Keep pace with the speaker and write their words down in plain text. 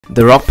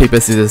The rock paper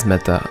scissors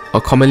meta,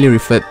 or commonly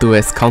referred to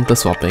as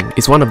counter-swapping,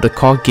 is one of the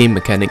core game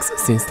mechanics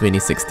since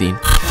 2016.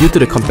 Due to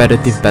the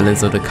competitive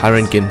balance of the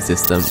current game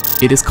system,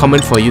 it is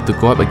common for you to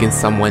go up against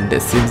someone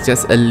that seems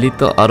just a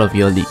little out of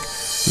your league.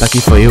 Lucky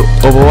for you,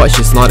 Overwatch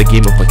is not a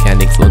game of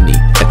mechanics only.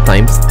 At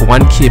times,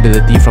 one key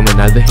ability from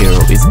another hero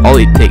is all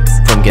it takes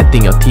from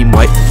getting your team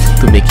wiped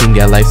to making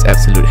their lives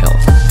absolute hell.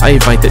 I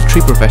invited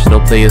 3 professional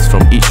players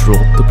from each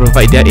role to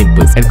provide their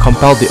inputs and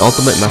compile the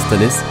ultimate master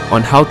list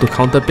on how to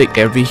counterpick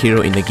every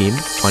hero in the game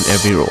on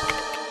every role.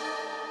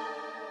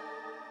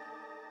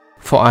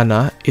 For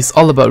Ana, it's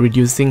all about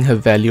reducing her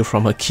value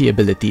from her key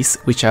abilities,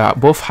 which are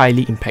both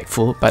highly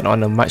impactful but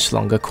on a much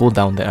longer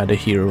cooldown than other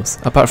heroes.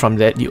 Apart from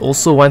that, you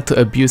also want to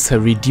abuse her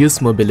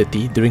reduced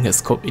mobility during her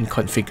scope in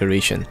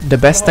configuration. The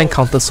best tank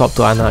counter swap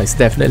to Ana is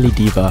definitely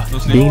D.va.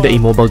 Being the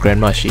immobile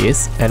grandma she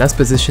is, Ana's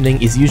positioning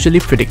is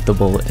usually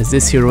predictable as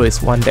this hero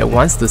is one that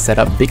wants to set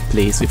up big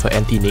plays with her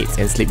anti-nades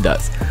and sleep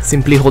darts.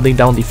 Simply holding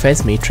down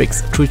defense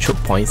matrix through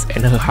choke points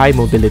and her high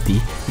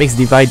mobility makes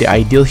D.va the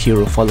ideal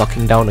hero for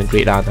locking down a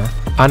great Ana.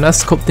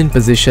 Ana's scoped in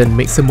position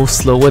makes her move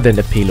slower than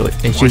the payload,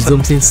 and she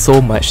zooms in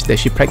so much that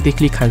she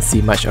practically can't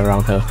see much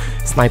around her.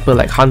 Sniper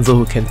like Hanzo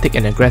who can take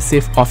an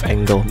aggressive off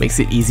angle makes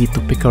it easy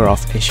to pick her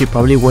off and she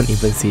probably won't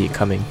even see it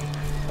coming.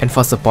 And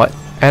for support,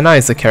 Ana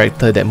is a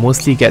character that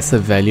mostly gets her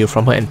value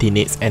from her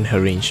anti-nades and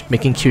her range,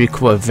 making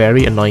Kiriko a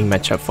very annoying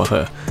matchup for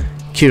her.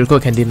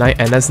 Kiriko can deny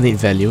Ana's nade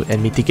value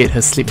and mitigate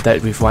her sleep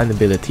dart with one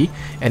ability,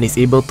 and is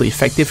able to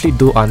effectively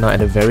do Ana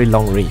at a very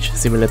long range,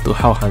 similar to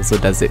how Hanzo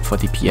does it for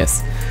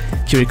DPS.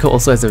 Kiriko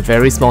also has a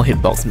very small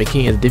hitbox,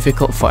 making it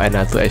difficult for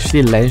Ana to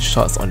actually land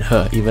shots on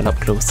her even up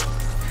close.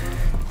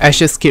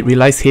 Ashe's kit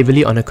relies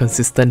heavily on her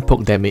consistent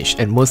poke damage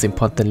and most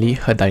importantly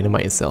her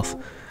dynamite itself,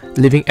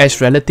 leaving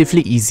Ashe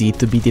relatively easy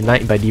to be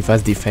denied by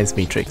D.va's defense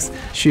matrix.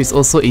 She is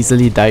also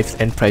easily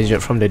dived and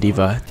pressured from the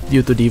D.va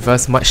due to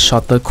D.va's much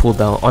shorter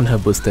cooldown on her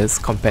boosters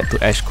compared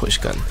to Ashe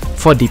Coach Gun.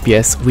 For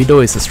DPS, Widow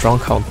is a strong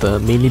counter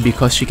mainly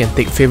because she can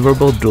take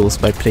favourable duels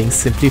by playing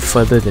simply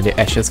further than the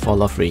Ashe's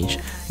fall off range.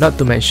 Not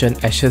to mention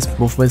Ashe's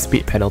movement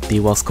speed penalty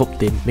while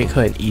scoped in make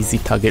her an easy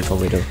target for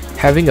Widow.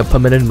 Having a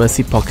permanent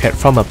mercy pocket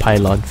from a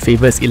pylon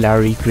favours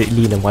Illiari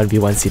greatly in a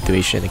 1v1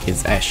 situation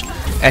against Ashe.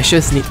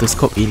 Ashe's need to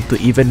scope in to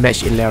even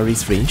match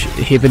Illiari's range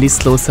heavily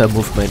slows her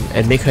movement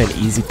and make her an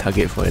easy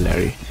target for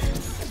Illiari.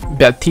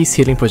 Baptiste's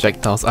healing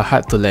projectiles are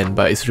hard to land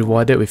but is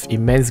rewarded with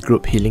immense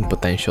group healing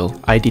potential.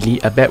 Ideally,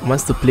 a Bap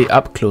wants to play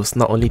up close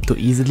not only to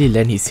easily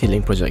land his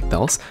healing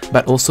projectiles,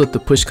 but also to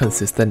push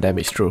consistent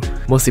damage through.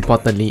 Most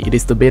importantly, it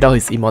is to bait out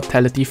his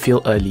immortality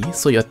field early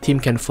so your team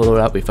can follow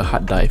up with a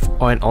hard dive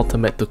or an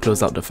ultimate to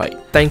close out the fight.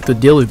 Tank to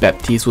deal with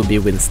Baptiste would be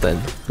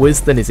Winston.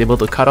 Winston is able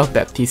to cut off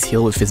Baptiste's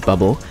heal with his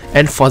bubble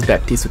and force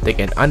Baptiste to take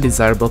an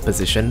undesirable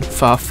position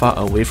far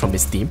away from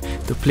his team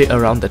to play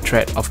around the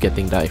threat of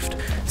getting dived.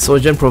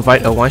 Sojourn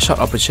provide a one-shot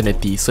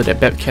opportunity so that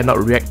Bap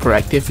cannot react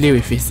proactively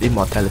with his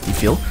immortality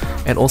field,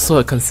 and also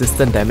a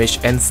consistent damage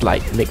and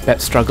slide make Bap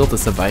struggle to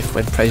survive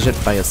when pressured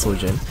by a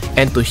Sojourn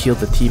and to heal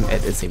the team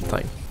at the same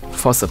time.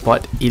 For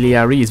support,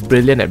 Illiari is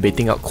brilliant at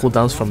baiting out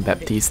cooldowns from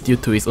Baptiste due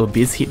to his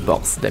obese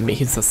hitbox that make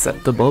him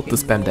susceptible to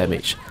spam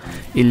damage.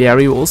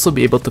 Illiari will also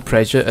be able to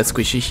pressure a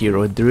squishy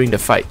hero during the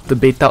fight to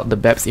bait out the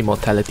Bap's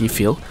immortality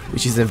field,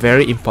 which is a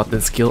very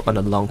important skill on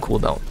a long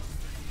cooldown.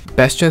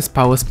 Bastion's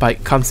power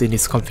spike comes in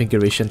his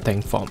configuration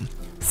tank form.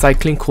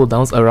 Cycling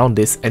cooldowns around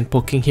this and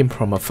poking him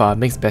from afar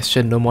makes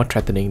Bastion no more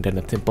threatening than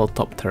a simple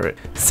top turret.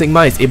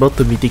 Sigma is able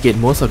to mitigate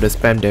most of the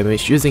spam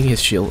damage using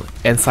his shield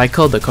and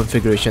cycle the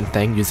configuration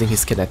tank using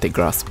his kinetic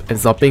grasp,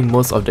 absorbing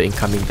most of the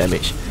incoming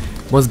damage.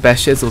 Most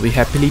Bastions will be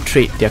happily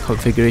trade their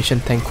configuration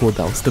tank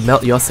cooldowns to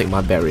melt your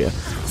Sigma barrier,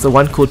 so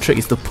one cool trick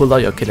is to pull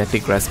out your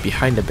kinetic grasp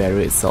behind the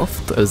barrier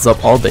itself to absorb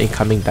all the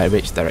incoming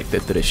damage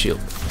directed to the shield.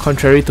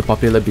 Contrary to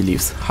popular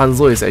beliefs,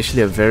 Hanzo is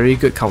actually a very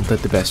good counter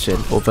to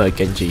Bastion over a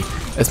Genji.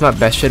 A smart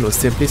Bastion will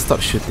simply stop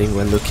shooting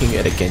when looking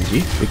at a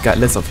Genji,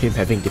 regardless of him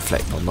having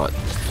deflect or not.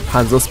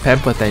 Hanzo's spam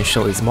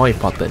potential is more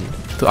important,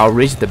 to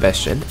outrange the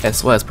Bastion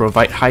as well as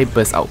provide high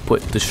burst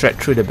output to shred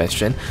through the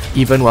Bastion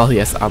even while he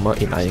has armor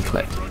in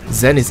Ironclad.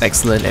 Zen is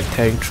excellent at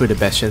tearing through the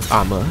Bastion's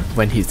armor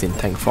when he's in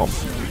tank form.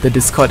 The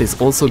Discord is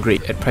also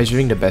great at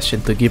pressuring the Bastion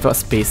to give up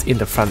space in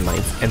the front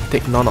lines and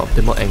take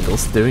non-optimal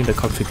angles during the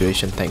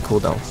configuration tank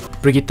cooldown.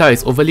 Brigitte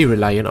is overly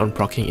reliant on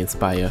proccing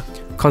Inspire.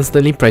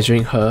 Constantly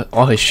pressuring her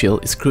or her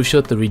shield is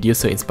crucial to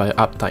reduce her Inspire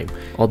uptime.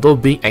 Although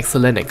being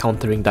excellent at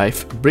countering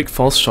dive, Brig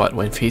falls short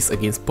when faced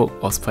against poke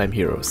or spam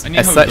heroes.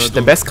 As such,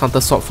 the best counter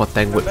swap for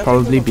tank would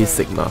probably be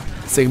Sigma.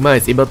 Sigma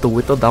is able to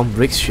whittle down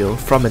Brig's shield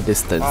from a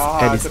distance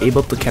and is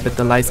able to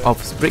capitalize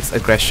off Brig's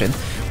aggression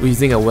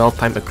using a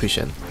well-timed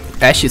accretion.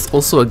 Ashe is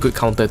also a good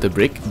counter to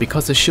Brig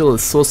because the shield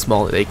is so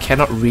small that it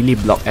cannot really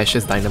block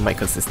Ashe's dynamite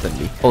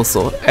consistently.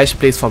 Also, Ashe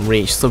plays from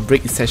range, so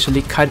Brig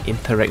essentially can't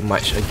interact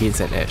much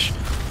against an Ashe.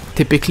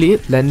 Typically,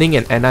 landing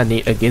an Ana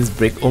nade against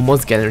Brig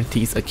almost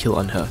guarantees a kill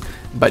on her,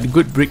 but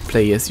good Brig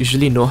players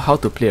usually know how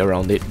to play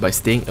around it by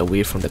staying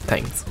away from the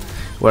tanks.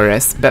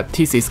 whereas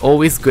Baptiste is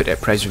always good at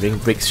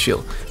pressuring Brigitte's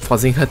shield,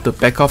 forcing her to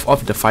back off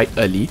of the fight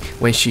early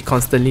when she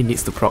constantly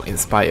needs to proc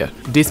Inspire.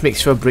 This makes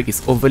sure Brigitte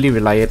is overly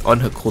reliant on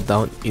her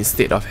cooldown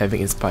instead of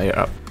having Inspire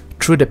up.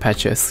 Through the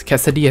patches,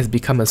 Cassidy has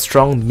become a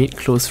strong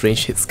mid-close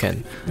range hit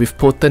scan, with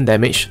potent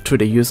damage through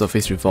the use of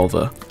his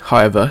revolver.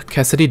 However,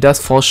 Cassidy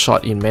does fall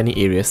short in many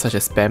areas such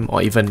as spam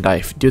or even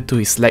dive due to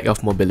his lack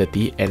of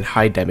mobility and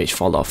high damage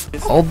fall-off.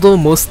 Although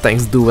most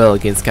tanks do well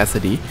against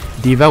Cassidy,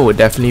 D.va would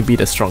definitely be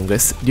the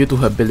strongest due to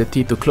her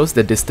ability to close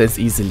the distance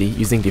easily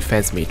using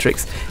defense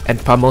matrix and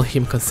pummel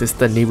him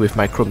consistently with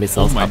micro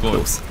missiles up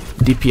close.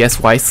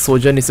 DPS wise,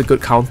 Sojourn is a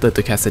good counter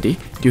to Cassidy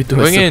due to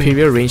her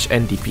superior range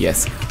and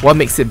DPS. What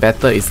makes it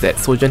better is that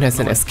Sojourn has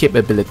an escape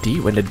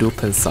ability when the duel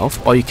turns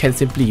south, or you can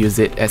simply use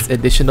it as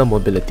additional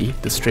mobility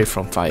to stray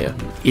from fire.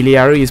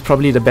 Illiari is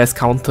probably the best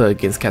counter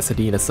against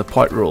Cassidy in a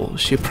support role.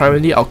 She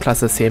primarily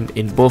outclasses him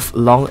in both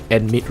long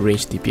and mid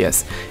range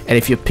DPS, and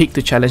if you pick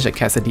to challenge a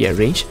Cassidy at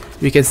range,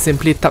 you can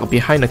simply tuck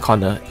behind a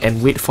corner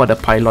and wait for the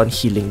pylon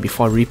healing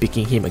before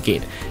re-picking him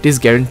again. This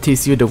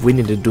guarantees you the win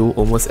in the duel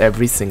almost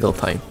every single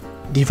time.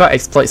 D.va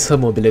exploits her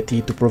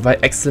mobility to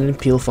provide excellent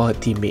peel for her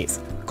teammates.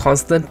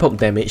 Constant poke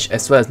damage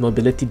as well as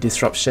mobility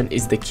disruption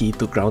is the key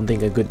to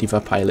grounding a good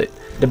D.va pilot.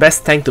 The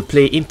best tank to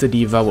play into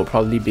D.va will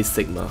probably be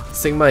Sigma.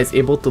 Sigma is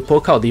able to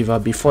poke out D.va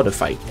before the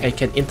fight and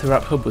can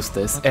interrupt her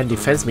boosters and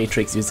defense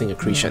matrix using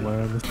accretion.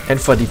 And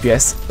for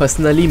DPS,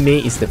 personally Mei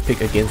is the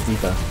pick against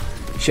D.va.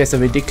 She has a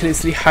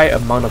ridiculously high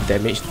amount of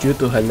damage due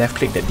to her left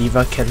click that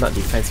D.va cannot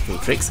defense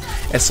matrix,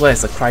 as well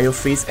as a cryo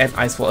freeze and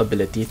ice wall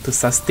ability to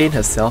sustain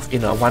herself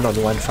in a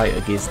one-on-one fight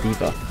against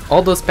D.va.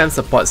 Although spam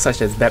supports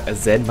such as Bap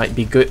as Zen might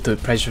be good to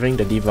pressuring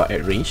the D.va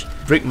at range,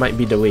 Brigitte might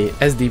be the way,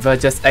 as D.va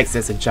just acts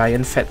as a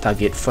giant fat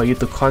target for you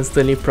to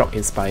constantly proc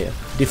Inspire.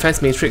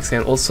 Defense matrix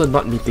can also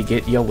not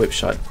mitigate your whip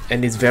shot,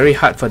 and it's very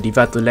hard for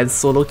D.va to land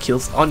solo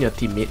kills on your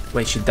teammate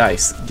when she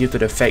dives due to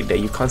the fact that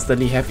you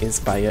constantly have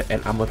Inspire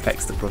and armor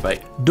packs to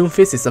provide.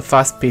 Doomfist is a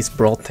fast-paced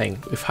brawl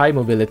tank with high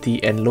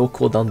mobility and low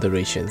cooldown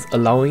durations,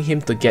 allowing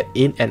him to get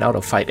in and out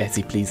of fight as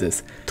he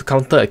pleases. To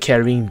counter a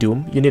carrying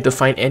Doom, you need to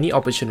find any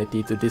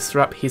opportunity to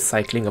disrupt his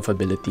cycling of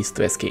abilities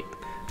to escape.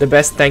 The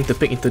best tank to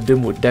pick into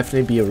Doom would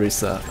definitely be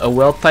Orisa. A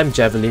well-timed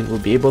javelin will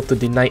be able to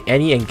deny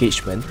any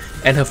engagement,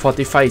 and her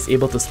Fortify is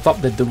able to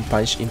stop the Doom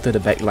punch into the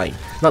backline.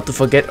 Not to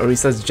forget,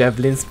 Orisa's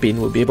javelin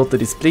spin will be able to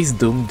displace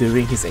Doom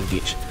during his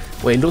engage.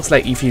 Well, it looks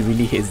like if he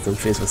really hates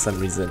Doomfist for some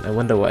reason, I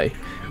wonder why.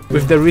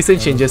 With the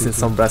recent changes in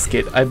Sombra's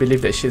kit, I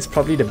believe that she is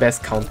probably the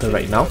best counter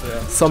right now.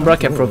 Sombra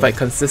can provide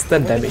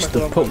consistent damage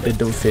to poke the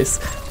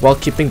Doomfist while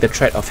keeping the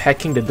threat of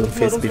hacking the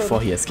Doomfist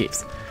before he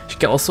escapes. She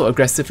can also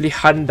aggressively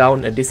hunt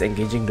down a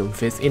disengaging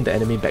Doomfist in the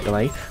enemy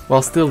backline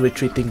while still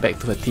retreating back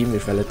to her team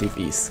with relative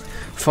ease.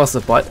 For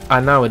support,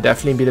 Ana will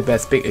definitely be the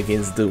best pick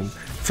against Doom.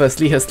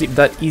 Firstly, her sleep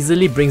dart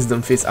easily brings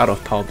Doomfist out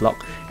of power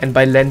block, and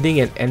by landing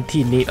an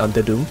anti-nade on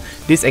the Doom,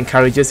 this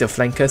encourages your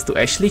flankers to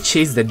actually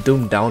chase the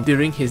Doom down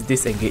during his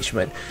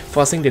disengagement,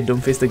 forcing the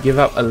Doomfist to give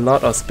up a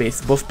lot of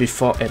space both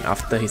before and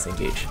after his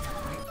engage.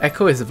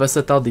 Echo is a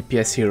versatile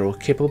DPS hero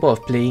capable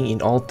of playing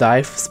in all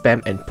dive,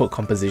 spam and poke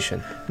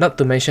composition, not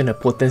to mention her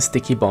potent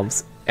sticky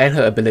bombs and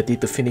her ability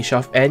to finish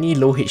off any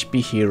low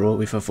HP hero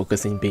with a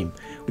focusing beam.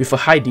 With a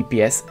high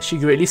DPS, she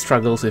greatly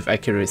struggles with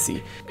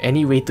accuracy.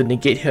 Any way to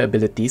negate her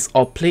abilities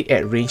or play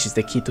at range is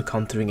the key to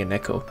countering an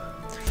Echo.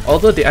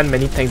 Although there aren't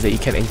many tanks that you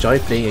can enjoy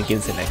playing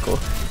against an Echo,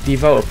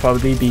 D.va will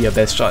probably be your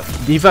best shot.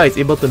 D.va is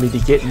able to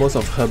mitigate most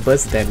of her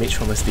burst damage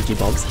from her sticky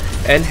bombs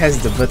and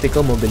has the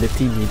vertical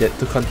mobility needed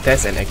to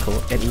contest an Echo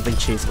and even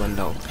chase one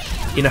down.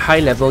 In a high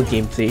level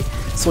gameplay,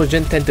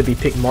 Sojourn tend to be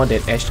picked more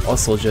than Ashe or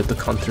Soldier to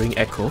countering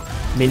Echo,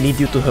 mainly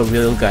due to her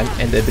railgun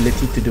and the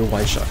ability to do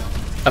one shot.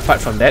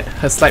 Apart from that,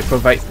 her slide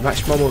provides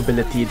much more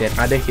mobility than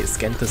other hit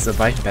scan to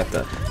survive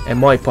better, and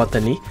more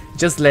importantly,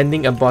 just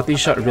landing a body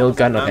shot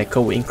railgun on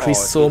Echo will increase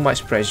so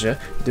much pressure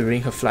during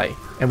her flight,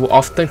 and will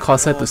often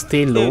cause her to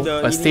stay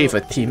low or stay with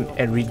a team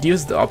and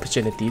reduce the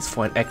opportunities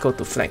for an Echo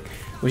to flank,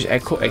 which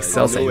Echo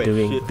excels at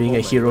doing, being a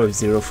hero with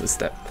zero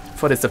footstep.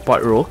 For the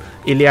support role,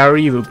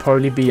 Illiari will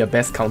probably be your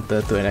best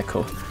counter to an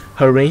Echo.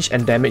 Her range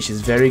and damage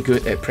is very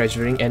good at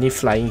pressuring any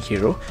flying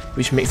hero,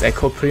 which makes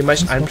Echo pretty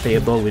much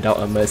unplayable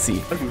without a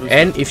Mercy.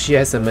 And if she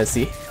has a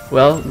Mercy,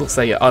 well, looks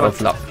like you're out of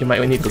luck, you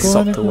might need to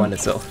swap to one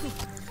as well.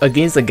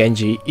 Against a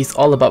Genji, it's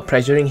all about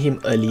pressuring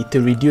him early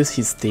to reduce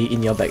his stay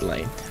in your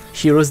backline.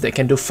 Heroes that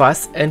can do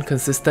fast and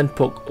consistent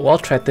poke while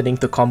threatening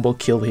to combo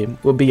kill him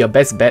will be your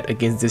best bet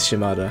against this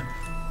Shimada.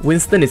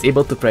 Winston is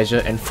able to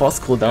pressure and force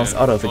cooldowns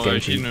out of a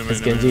Genji,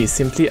 as Genji is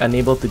simply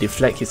unable to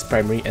deflect his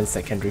primary and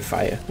secondary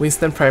fire.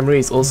 Winston primary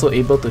is also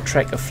able to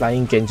track a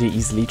flying Genji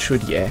easily through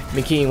the air,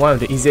 making it one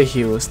of the easier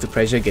heroes to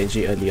pressure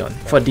Genji early on.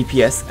 For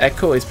DPS,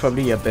 Echo is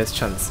probably your best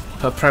chance.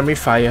 Her primary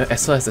fire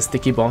as well as the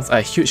sticky bombs are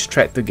a huge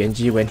threat to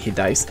Genji when he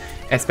dives,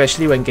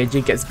 especially when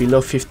Genji gets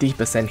below 50%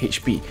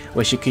 HP,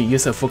 where she could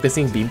use her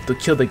focusing beam to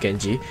kill the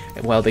Genji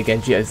while the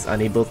Genji is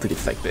unable to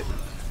deflect it.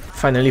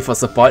 Finally for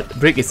support,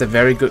 Brig is a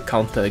very good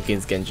counter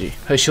against Genji.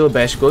 Her shield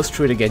bash goes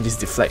through the Genji's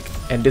deflect,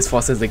 and this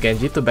forces the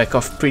Genji to back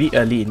off pretty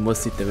early in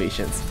most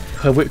situations.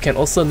 Her whip can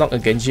also knock a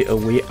Genji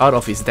away out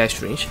of his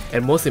dash range,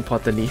 and most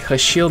importantly, her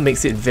shield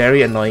makes it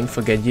very annoying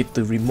for Genji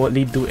to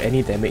remotely do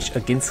any damage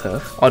against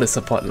her or the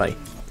support line.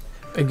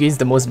 Against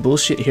the most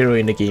bullshit hero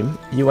in the game,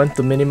 you want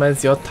to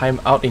minimize your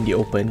time out in the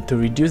open to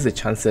reduce the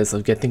chances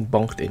of getting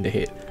bonked in the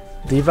head.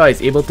 D.va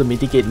is able to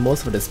mitigate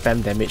most of the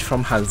spam damage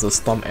from Hanzo's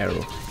Storm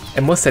Arrow,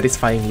 and most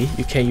satisfyingly,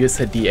 you can use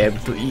her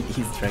DM to eat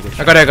his Dragon.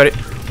 I got it!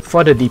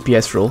 For the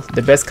DPS role,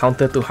 the best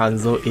counter to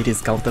Hanzo is his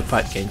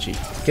counterpart Genji.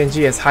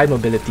 Genji has high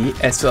mobility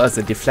as well as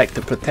a deflect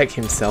to protect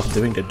himself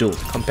during the duel,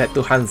 compared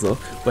to Hanzo,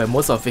 where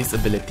most of his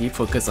ability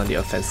focuses on the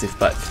offensive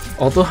part.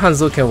 Although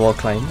Hanzo can wall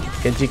climb,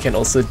 Genji can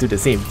also do the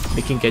same,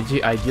 making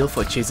Genji ideal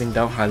for chasing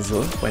down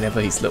Hanzo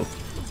whenever he's low.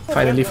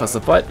 Finally for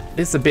support,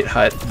 this is a bit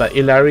hard, but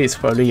Illiari is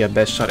probably your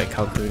best shot at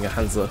countering a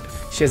Hanzo.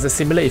 She has a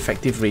similar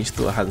effective range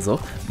to a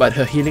Hanzo, but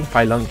her healing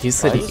pylon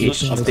gives her the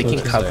edge of taking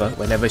cover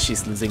whenever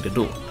she's losing the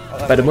duel.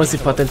 But the most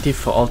important tip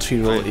for all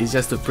three roles is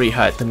just to pray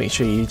hard to make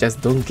sure you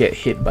just don't get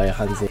hit by a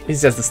Hanzo.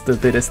 It's just the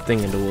stupidest thing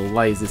in the world.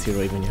 Why is this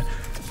hero even here?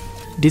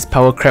 This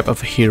power crap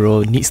of a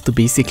hero needs to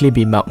basically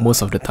be marked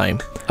most of the time.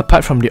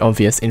 Apart from the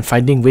obvious in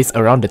finding ways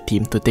around the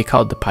team to take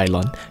out the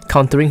pylon,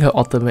 countering her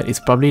ultimate is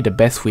probably the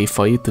best way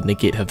for you to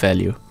negate her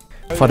value.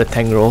 For the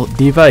tank role,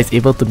 D.va is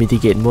able to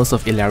mitigate most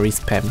of Illiari's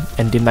spam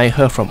and deny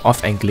her from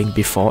off-angling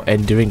before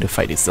and during the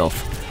fight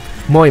itself.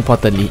 More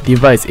importantly,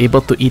 D.va is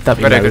able to eat up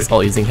Illiari's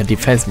ult using her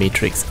defense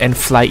matrix and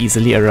fly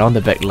easily around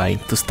the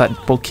backline to start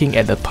poking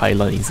at the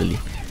pylon easily.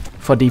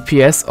 For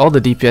DPS, all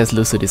the DPS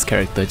lose to this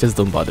character, just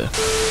don't bother.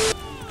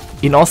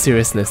 In all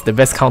seriousness, the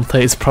best counter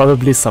is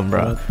probably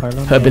Sombra.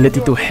 Her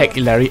ability to hack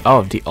Illiari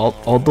out of the ult,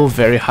 although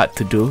very hard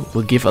to do,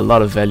 will give a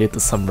lot of value to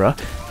Sombra,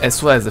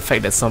 as well as the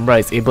fact that Sombra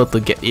is able to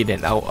get in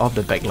and out of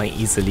the backline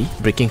easily,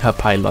 breaking her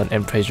pylon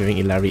and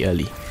pressuring Illiari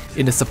early.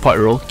 In the support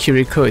role,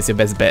 Kiriko is your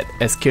best bet,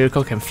 as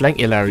Kiriko can flank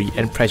Illiari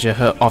and pressure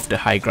her off the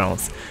high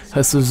grounds.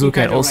 Her Suzu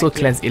can also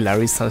cleanse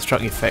Illari's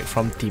Sunstruck effect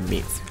from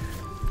teammates.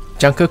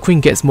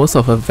 Junkerqueen gets most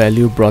of her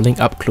value brawling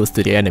up close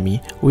to the enemy.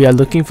 We are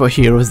looking for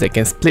heroes that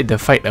can split the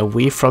fight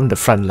away from the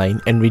front line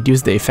and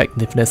reduce the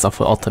effectiveness of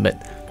her ultimate.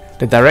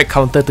 The direct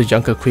counter to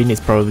Junkerqueen is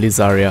probably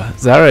Zarya.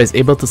 Zarya is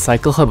able to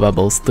cycle her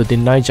bubbles to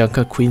deny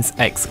Junkerqueen's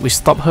X, which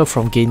stop her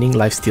from gaining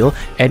lifesteal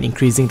and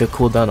increasing the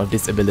cooldown of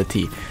this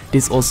ability.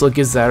 This also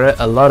gives Zarya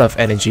a lot of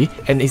energy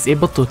and is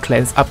able to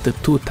cleanse up to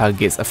 2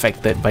 targets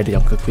affected by the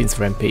Junkerqueen's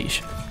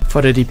rampage.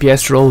 For the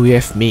DPS role, we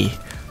have Mei.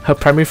 Her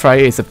primary fire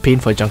is a pain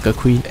for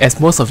Junkerqueen, as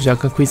most of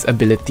Junkerqueen's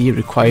ability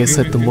requires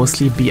her to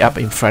mostly be up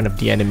in front of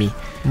the enemy.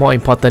 More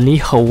importantly,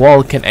 her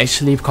wall can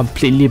actually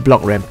completely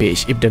block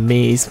Rampage if the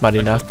Mei is smart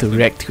enough to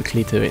react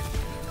quickly to it.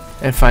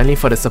 And finally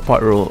for the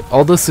support role,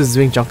 although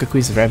Suzuing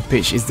Junkerqueen's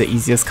Rampage is the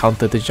easiest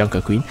counter to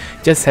Junkerqueen,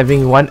 just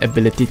having one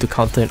ability to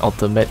counter an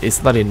ultimate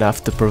is not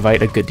enough to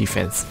provide a good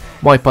defense.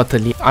 More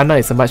importantly, Ana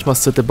is a much more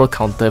suitable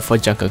counter for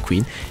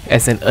Junkerqueen,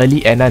 as an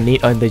early Ana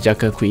nade on the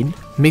Junkerqueen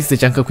makes the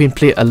Junkerqueen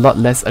play a lot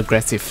less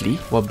aggressively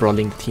while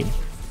brawling the team.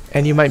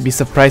 And you might be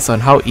surprised on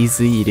how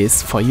easy it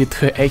is for you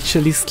to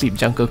actually sleep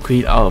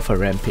Junkerqueen out of a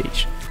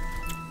Rampage.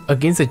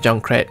 Against a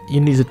Junkrat,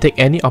 you need to take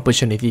any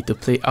opportunity to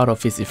play out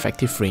of his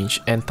effective range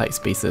and tight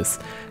spaces.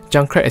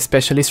 Junkrat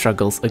especially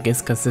struggles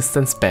against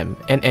consistent spam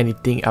and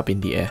anything up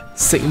in the air.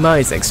 Sigma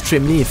is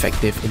extremely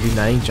effective in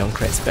denying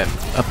Junkrat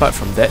spam. Apart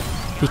from that,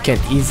 he can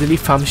easily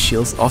farm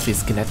shields off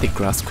his kinetic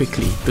grass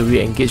quickly to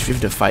re-engage with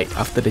the fight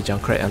after the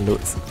Junkrat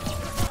unloads.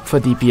 For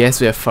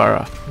DPS, we have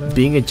Pharah.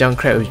 Being a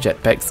Junkrat with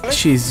jetpacks,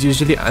 she is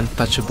usually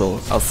untouchable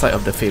outside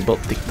of the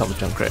fabled TikTok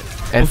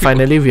Junkrat. And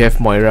finally, we have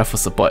Moira for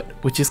support,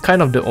 which is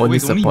kind of the only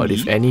support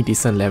with any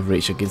decent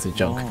leverage against a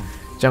Junk.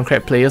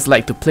 Junkrat players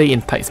like to play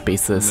in tight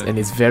spaces and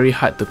it's very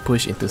hard to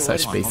push into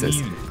such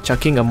spaces.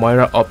 Chucking a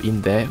Moira op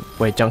in there,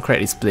 where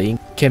Junkrat is playing,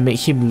 can make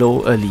him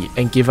low early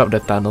and give up the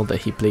tunnel that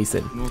he plays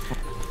in.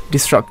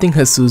 Disrupting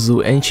her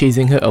Suzu and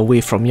chasing her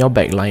away from your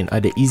backline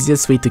are the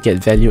easiest way to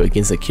get value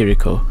against a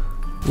Kiriko.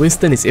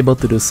 Winston is able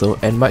to do so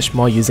and much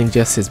more using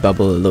just his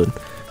bubble alone.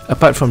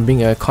 Apart from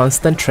being a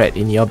constant threat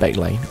in your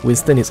backline,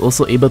 Winston is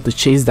also able to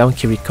chase down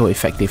Kiriko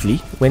effectively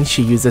when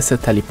she uses her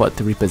teleport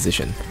to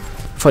reposition.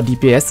 For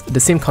DPS, the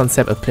same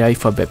concept applies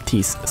for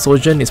Baptiste.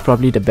 Sojourn is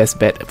probably the best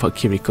bet for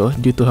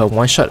Kiriko due to her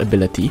one-shot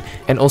ability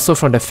and also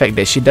from the fact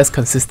that she does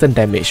consistent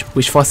damage,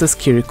 which forces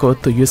Kiriko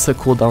to use her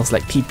cooldowns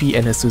like TP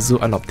and her Suzu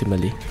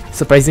unoptimally.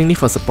 Surprisingly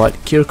for support,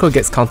 Kiriko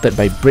gets countered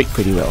by Brick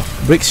pretty well.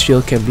 Brick's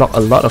shield can block a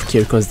lot of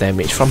Kiriko's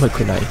damage from her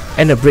kunai,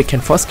 and a Brick can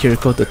force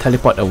Kiriko to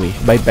teleport away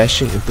by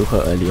bashing into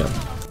her early on.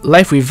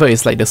 Lifeweaver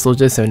is like the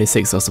Soldier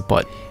 76 of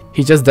support.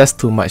 He just does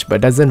too much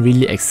but doesn't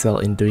really excel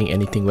in doing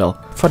anything well.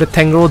 For the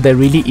tank role, there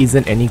really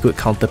isn't any good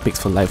counter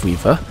picks for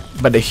Lifeweaver,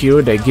 but the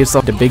hero that gives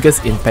off the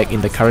biggest impact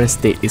in the current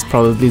state is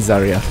probably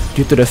Zarya,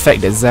 due to the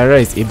fact that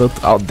Zarya is able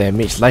to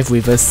out-damage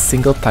Lifeweaver's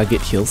single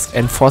target heals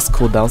and force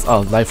cooldowns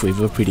out of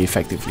Lifeweaver pretty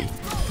effectively.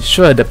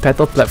 Sure, the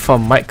Petal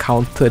platform might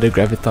counter the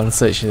Graviton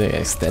Surge to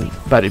an extent,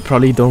 but you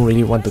probably don't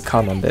really want to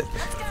count on that.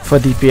 For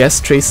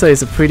DPS, Tracer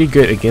is pretty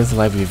good against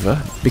Lifeweaver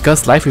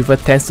because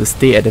Lifeweaver tends to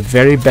stay at the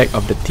very back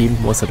of the team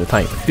most of the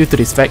time. Due to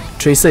this fact,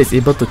 Tracer is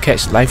able to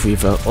catch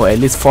Lifeweaver or at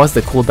least force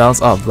the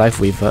cooldowns out of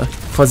Lifeweaver,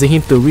 forcing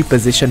him to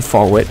reposition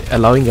forward,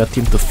 allowing your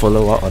team to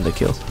follow out on the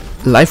kill.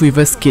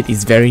 Lifeweaver's kit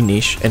is very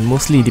niche and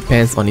mostly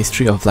depends on his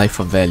tree of life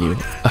for value.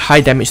 A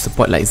high damage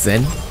support like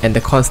Zen and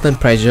the constant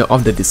pressure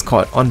of the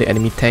Discord on the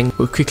enemy tank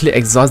will quickly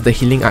exhaust the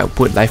healing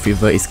output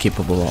Lifeweaver is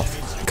capable of.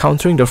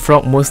 Countering the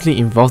frog mostly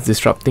involves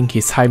disrupting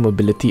his high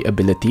mobility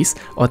abilities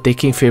or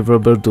taking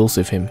favourable duels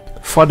with him.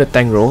 For the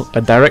tank role,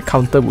 a direct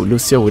counter with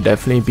Lucio would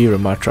definitely be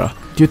Ramattra.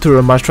 Due to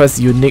Ramattra's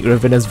unique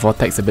Ravenous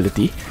Vortex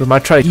ability,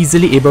 Ramattra is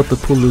easily able to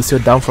pull Lucio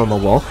down from a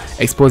wall,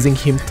 exposing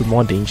him to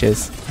more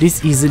dangers.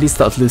 This easily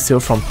stops Lucio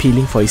from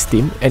peeling for his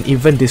team and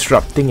even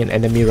disrupting an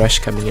enemy rush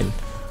coming in.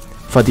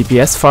 For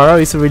DPS,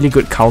 Pharah is a really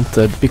good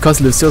counter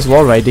because Lucio's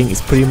wall riding is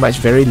pretty much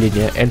very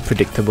linear and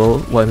predictable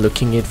when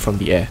looking it from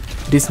the air.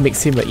 This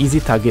makes him an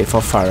easy target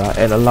for Pharah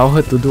and allow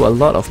her to do a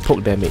lot of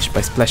poke damage by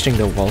splashing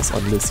the walls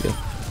on Lucio.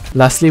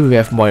 Lastly, we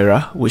have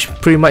Moira, which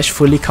pretty much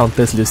fully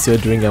counters Lucio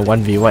during a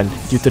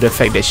 1v1 due to the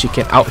fact that she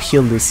can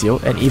out-heal Lucio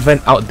and even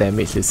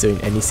out-damage Lucio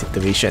in any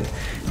situation.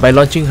 By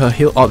launching her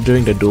heal op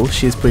during the duel,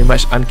 she is pretty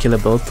much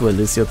unkillable to a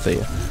Lucio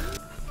player.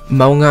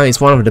 Mauga is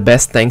one of the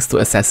best tanks to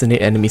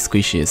assassinate enemy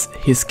squishes.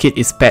 His kit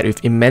is paired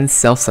with immense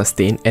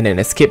self-sustain and an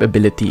escape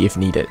ability if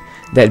needed.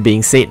 That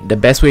being said, the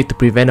best way to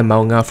prevent a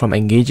Mauga from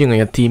engaging on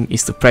your team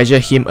is to pressure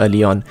him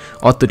early on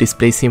or to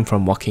displace him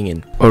from walking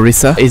in.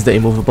 Orisa is the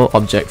immovable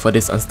object for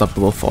this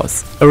unstoppable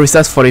force.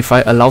 Orisa's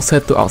Fortify allows her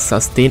to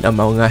out-sustain a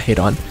Mauga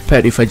head-on,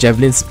 paired with a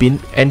javelin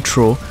spin and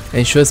throw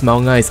ensures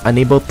Mauga is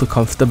unable to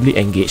comfortably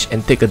engage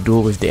and take a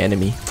duel with the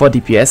enemy. For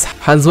DPS,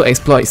 Hanzo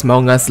exploits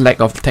Mauga's lack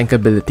of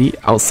tankability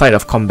outside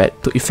of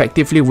combat to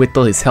effectively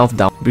whittle his health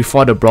down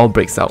before the brawl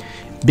breaks out.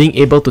 Being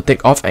able to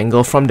take off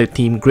angle from the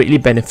team greatly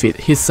benefit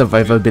his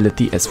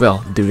survivability as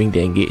well during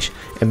the engage.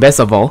 And best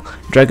of all,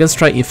 Dragon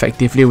Strike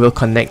effectively will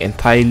connect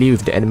entirely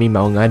with the enemy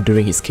Mauga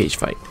during his cage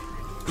fight.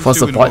 For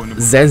support,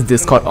 Zen's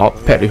Discord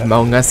op paired with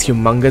Mauga's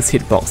humongous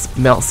hitbox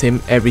melts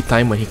him every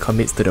time when he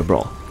commits to the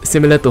brawl.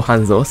 Similar to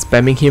Hanzo,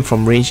 spamming him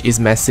from range is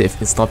massive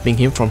in stopping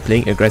him from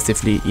playing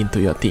aggressively into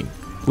your team.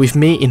 With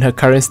Mei in her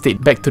current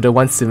state back to the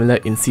one similar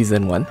in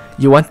Season 1,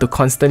 you want to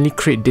constantly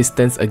create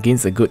distance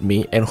against a good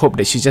Mei and hope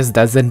that she just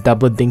doesn't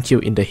double dink you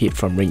in the hit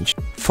from range.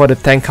 For the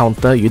tank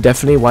counter, you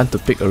definitely want to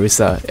pick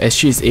Orisa as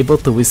she is able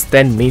to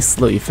withstand Mei's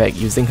slow effect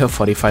using her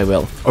Fortify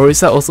well.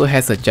 Orisa also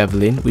has a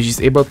javelin which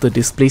is able to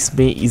displace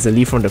Mei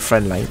easily from the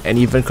front line and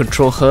even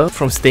control her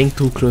from staying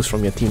too close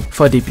from your team.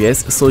 For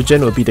DPS,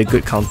 Sojourn will be the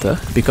good counter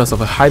because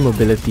of a high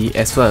mobility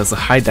as well as a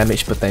high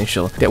damage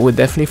potential that would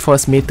definitely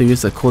force Mei to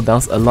use her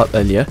cooldowns a lot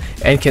earlier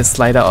and can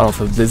slide out of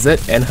her blizzard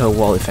and her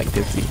wall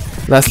effectively.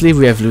 Lastly,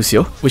 we have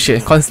Lucio, which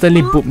can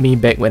constantly boop Mei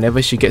back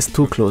whenever she gets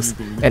too close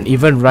and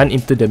even run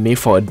into the Mei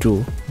for a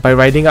duel. By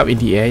riding up in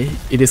the air,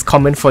 it is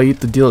common for you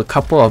to deal a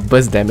couple of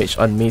burst damage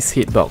on Mei's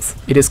hitbox.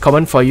 It is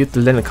common for you to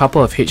land a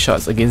couple of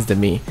headshots against the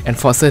Mei and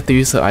force her to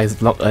use her ice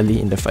block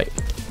early in the fight.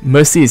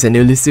 Mercy is an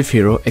elusive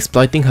hero,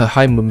 exploiting her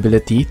high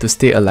mobility to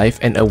stay alive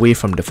and away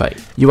from the fight.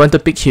 You want to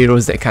pick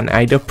heroes that can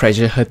either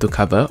pressure her to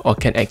cover or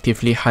can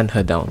actively hunt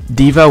her down.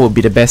 D.va will be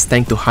the best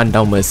tank to hunt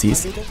down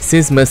Mercy's.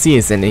 Since Mercy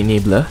is an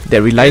enabler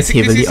that relies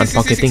heavily on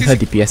pocketing her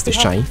DPS to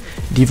shine,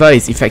 D.va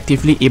is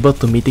effectively able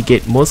to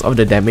mitigate most of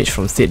the damage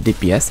from said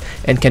DPS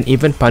and can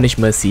even punish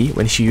Mercy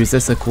when she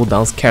uses her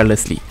cooldowns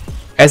carelessly.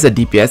 As a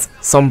DPS,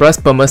 Sombra's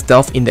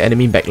perma-stealth in the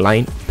enemy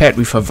backline paired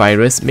with her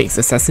virus makes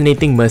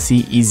assassinating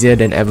Mercy easier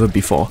than ever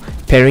before,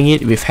 pairing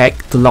it with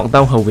Hack to lock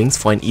down her wings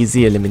for an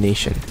easy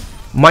elimination.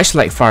 Much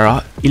like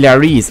Pharah,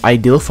 Illiari is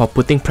ideal for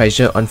putting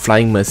pressure on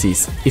flying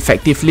Mercies,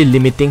 effectively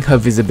limiting her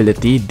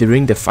visibility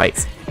during the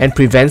fights and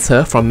prevents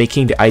her from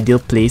making the ideal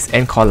plays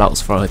and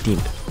callouts for her team.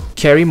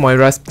 Carry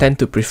Moiras tend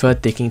to prefer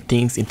taking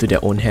things into their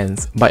own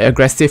hands by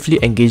aggressively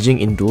engaging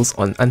in duels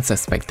on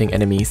unsuspecting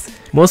enemies.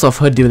 Most of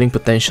her dealing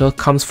potential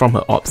comes from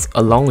her ops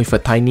along with a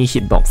tiny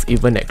hitbox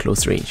even at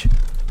close range.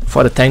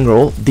 For the tank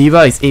role,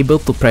 D.va is able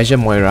to pressure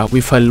Moira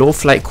with her low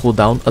flight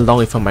cooldown along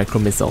with her micro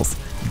missiles.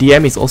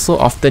 DM is also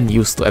often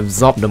used to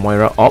absorb the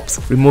Moira ops,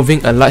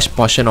 removing a large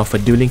portion of her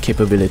dueling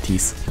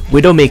capabilities.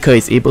 Widowmaker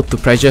is able to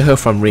pressure her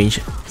from range,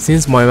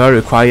 since Moira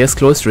requires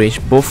close range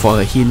both for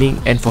her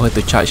healing and for her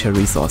to charge her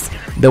resource.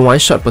 The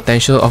one-shot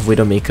potential of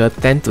Widowmaker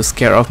tend to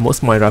scare off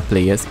most Moira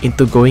players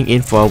into going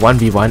in for a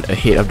 1v1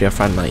 ahead of their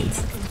front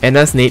lines.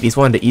 Anna's nade is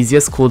one of the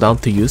easiest cooldown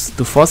to use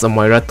to force a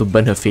Moira to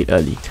burn her fate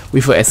early.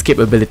 With her escape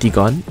ability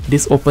gone,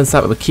 this opens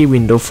up a key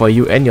window for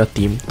you and your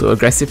team to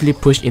aggressively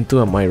push into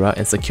a Moira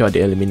and secure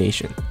the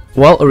elimination.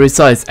 While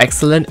Orisa is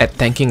excellent at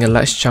tanking a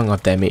large chunk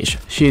of damage,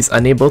 she is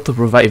unable to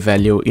provide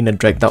value in a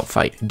dragged out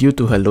fight due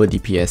to her low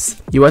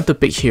DPS. You want to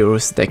pick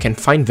heroes that can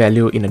find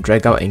value in a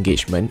drag out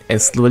engagement and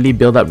slowly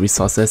build up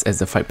resources as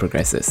the fight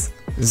progresses.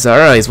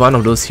 Zarya is one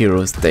of those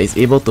heroes that is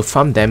able to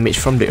farm damage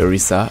from the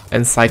Orisa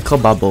and cycle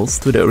bubbles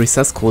to the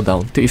Orisa's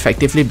cooldown to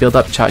effectively build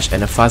up charge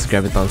and a fast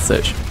graviton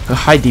surge. Her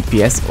high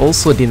DPS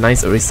also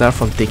denies Orisa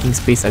from taking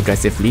space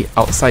aggressively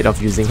outside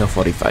of using her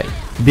fortify.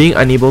 Being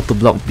unable to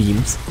block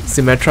beams,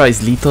 Symmetra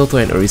is lethal to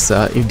an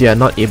Orisa if they are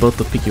not able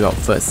to pick you out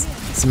first.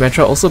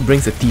 Symmetra also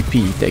brings a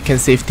TP that can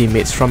save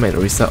teammates from an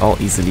Orisa ult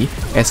easily,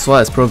 as well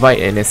as provide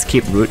an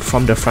escape route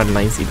from the front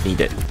lines if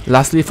needed.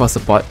 Lastly, for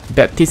support,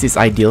 Baptiste is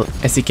ideal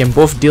as he can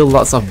both deal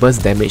lots of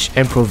burst damage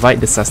and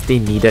provide the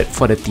sustain needed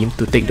for the team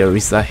to take the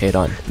Orisa head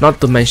on. Not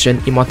to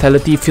mention,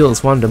 Immortality Field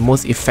is one of the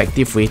most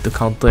effective way to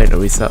counter an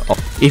Orisa ult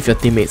if your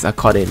teammates are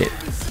caught in it.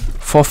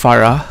 For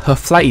Pharah, her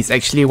flight is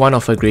actually one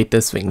of her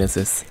greatest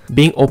weaknesses.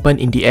 Being open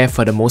in the air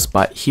for the most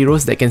part,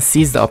 heroes that can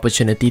seize the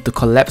opportunity to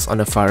collapse on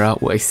a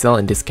Pharah will excel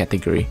in this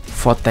category.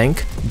 For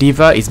tank,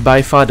 D.va is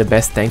by far the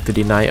best tank to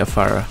deny a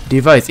Pharah.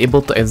 D.va is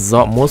able to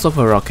absorb most of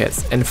her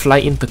rockets and fly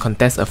in to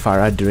contest a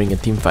Pharah during a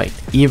teamfight.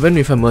 Even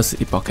with her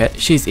mercy pocket,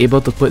 she is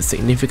able to put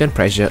significant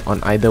pressure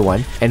on either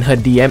one, and her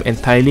DM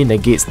entirely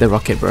negates the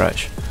rocket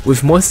barrage.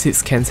 With most hit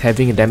scans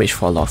having a damage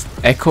fall off,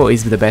 Echo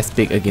is the best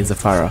pick against a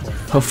Pharah.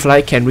 Her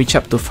fly can reach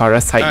up to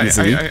Pharah's height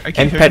easily,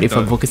 and paired with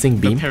a focusing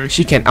beam,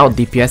 she can out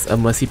DPS a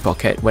mercy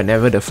pocket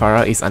whenever the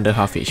Pharah is under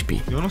half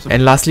HP.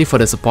 And lastly, for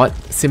the support,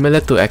 similar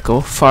to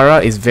Echo,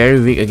 Pharah is very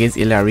weak against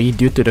Illiari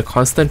due to the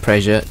constant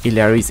pressure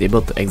Illiari is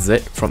able to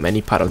exert from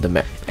any part of the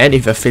map. And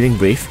if you're feeling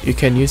brave, you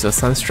can use your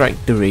Sunstrike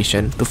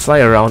duration to fly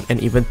around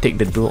and even take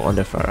the duel on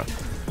the Pharah.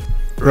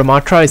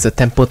 Ramattra is a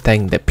tempo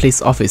tank that plays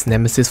off its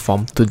nemesis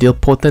form to deal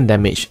potent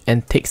damage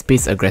and take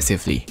space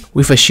aggressively.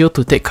 With a shield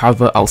to take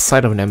cover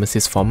outside of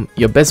nemesis form,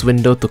 your best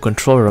window to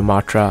control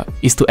Ramattra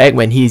is to act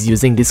when he is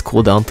using this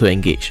cooldown to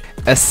engage.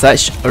 As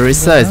such,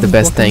 Orisa is the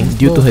best tank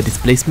due to her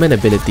displacement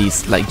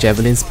abilities like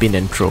javelin spin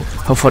and throw.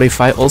 Her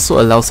fortify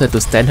also allows her to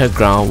stand her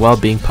ground while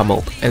being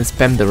pummeled and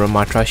spam the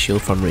Ramattra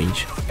shield from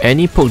range.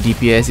 Any poke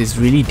DPS is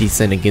really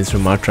decent against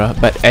Ramattra,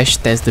 but Ashe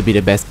tends to be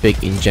the best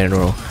pick in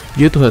general,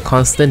 due to her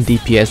constant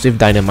DPS with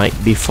dynamite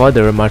before the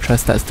Ramattra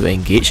starts to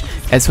engage,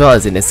 as well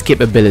as an escape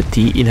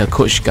ability in her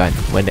coach gun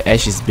when the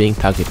Ashe is being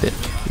targeted.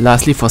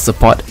 Lastly, for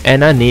support,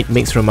 Ana Nade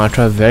makes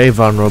Ramattra very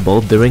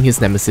vulnerable during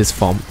his nemesis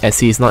form as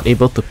he is not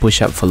able to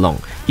push up for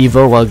long,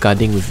 even while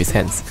guarding with his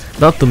hands.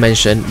 Not to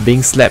mention,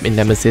 being slapped in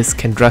nemesis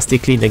can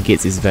drastically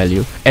negate his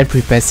value and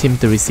prepares him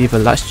to receive a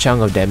large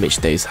chunk of damage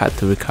that is hard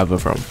to recover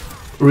from.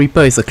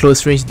 Reaper is a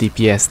close range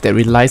DPS that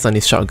relies on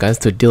his shotguns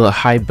to deal a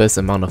high burst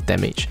amount of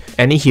damage.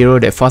 Any hero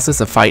that forces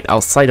a fight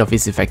outside of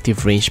his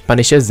effective range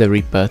punishes the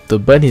Reaper to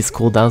burn his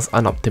cooldowns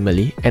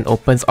unoptimally and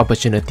opens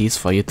opportunities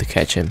for you to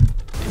catch him.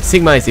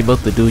 Sigma is able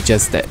to do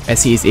just that,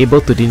 as he is able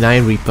to deny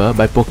Reaper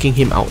by poking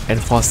him out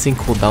and forcing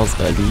cooldowns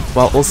early,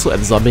 while also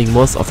absorbing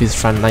most of his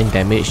frontline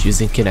damage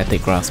using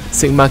Kinetic Grasp.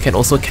 Sigma can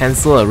also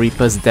cancel a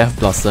Reaper's Death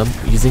Blossom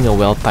using a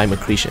well-timed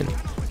accretion.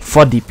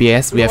 For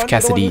DPS, we have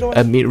Cassidy,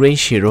 a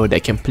mid-range hero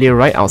that can play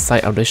right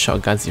outside of the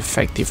shotgun's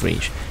effective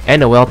range,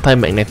 and a well-timed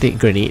magnetic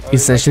grenade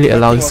essentially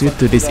allows you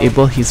to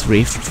disable his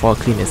Wraith for a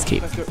clean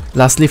escape.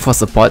 Lastly, for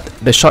support,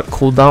 the short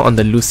cooldown on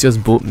the Lucio's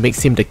boot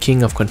makes him the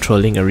king of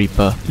controlling a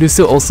Reaper.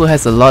 Lucio also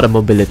has a lot of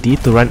mobility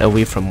to run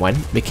away from one,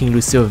 making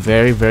Lucio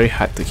very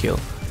hard to kill.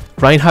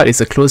 Reinhardt is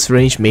a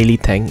close-range melee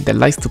tank that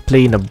likes to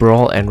play in a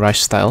brawl and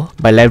rush style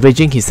by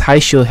leveraging his high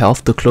shield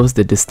health to close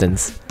the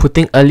distance.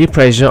 Putting early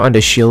pressure on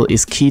the shield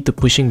is key to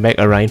pushing back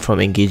a Rein from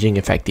engaging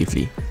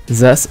effectively.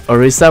 Thus,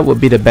 Orisa would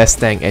be the best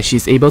tank as she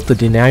is able to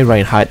deny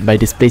Reinhardt by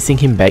displacing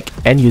him back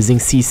and using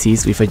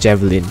CCs with a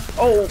javelin.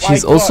 She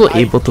is also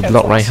able to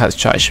block Reinhardt's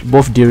charge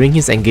both during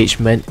his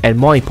engagement and,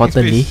 more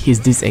importantly, his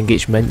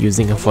disengagement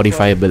using a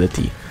fortify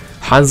ability.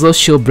 Hanzo's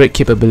shield break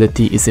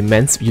capability is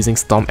immense using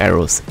storm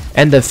arrows,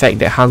 and the fact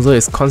that Hanzo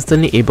is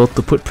constantly able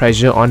to put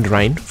pressure on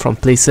Rein from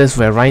places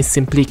where Rein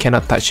simply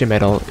cannot touch him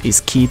at all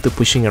is key to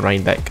pushing a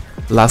Rein back.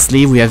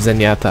 Lastly, we have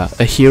Zenyatta,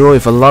 a hero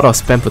with a lot of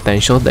spam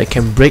potential that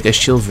can break a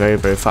shield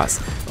very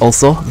fast.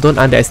 Also, don't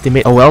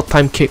underestimate a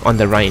well-timed kick on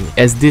the Rein,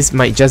 as this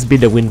might just be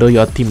the window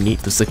your team need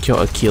to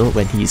secure a kill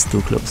when he is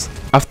too close.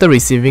 After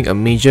receiving a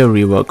major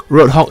rework,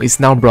 Roadhog is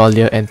now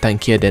brawlier and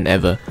tankier than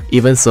ever.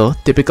 Even so,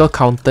 typical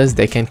counters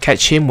that can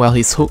catch him while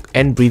his hook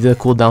and breather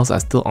cooldowns are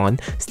still on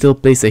still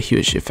plays a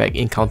huge effect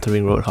in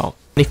countering Roadhog.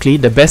 Technically,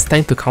 the best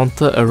tank to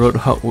counter a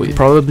Roadhog would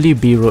probably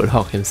be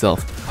Roadhog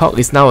himself. Hog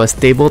is now a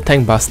stable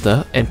tank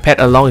buster, and paired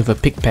along with a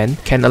pigpen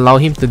can allow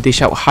him to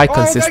dish out high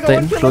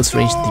consistent close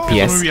range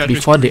DPS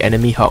before the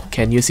enemy Hog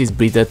can use his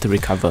breather to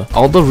recover.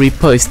 Although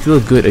Reaper is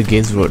still good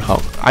against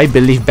Roadhog, I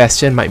believe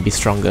Bastion might be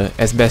stronger,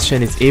 as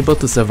Bastion is able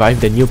to survive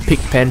the new pick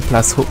pen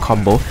plus hook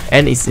combo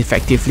and is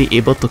effectively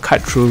able to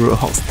cut through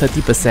Roadhog's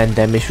 30%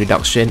 damage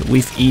reduction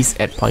with ease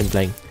at point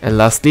blank. And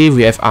lastly,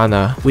 we have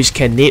Ana, which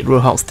can nade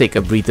Roadhog's take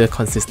a breather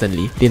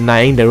consistently,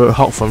 denying the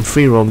Roadhog from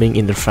free roaming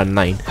in the front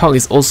line. Hog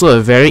is also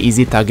a very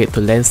easy target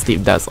to land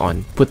sleep darts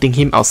on, putting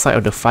him outside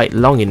of the fight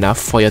long enough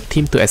for your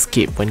team to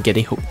escape when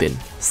getting hooked in.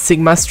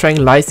 Sigma's strength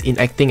lies in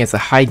acting as a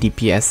high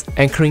DPS,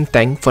 anchoring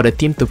tank for the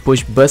team to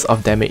push bursts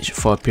of damage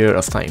for a period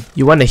of time.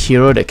 You want a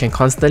hero that can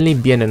constantly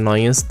be an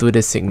annoyance to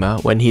the Sigma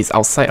when he is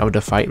outside of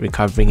the fight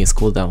recovering his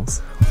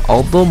cooldowns.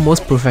 Although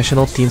most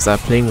professional teams are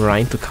playing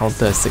Rein to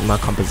counter a Sigma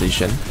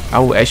composition, I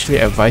would actually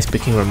advise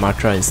picking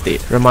Ramattra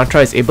instead.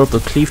 Ramattra is able to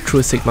cleave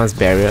through Sigma's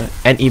barrier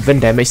and even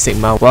damage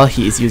Sigma while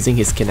he is using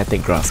his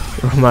kinetic grasp.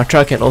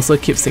 Ramattra can also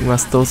keep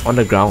Sigma's toes on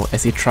the ground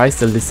as he tries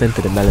to listen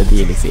to the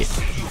melody in his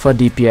head. For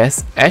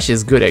DPS, Ashe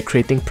is good at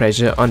creating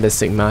pressure on the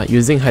Sigma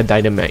using her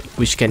dynamite,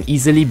 which can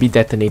easily be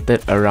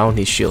detonated around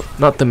his shield.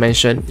 Not to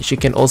mention, she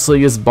can also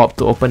use Bob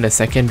to open a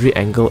secondary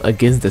angle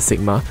against the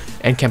Sigma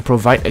and can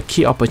provide a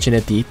key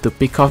opportunity to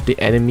pick off the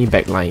enemy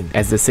backline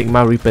as the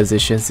Sigma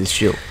repositions his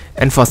shield.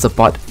 And for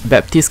support,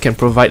 Baptiste can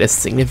provide a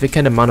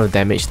significant amount of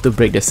damage to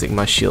break the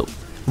Sigma shield.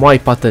 More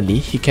importantly,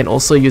 he can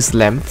also use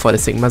Lamb for the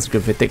Sigma's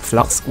gravitic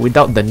flux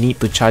without the need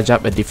to charge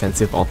up a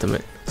defensive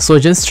ultimate.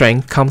 Sojourn's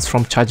strength comes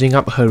from charging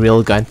up her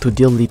railgun to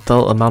deal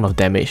little amount of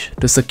damage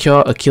to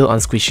secure a kill on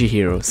squishy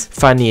heroes.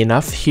 Funny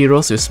enough,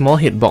 heroes with small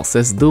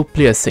hitboxes do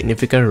play a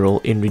significant role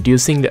in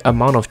reducing the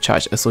amount of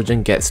charge a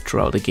Sojourn gets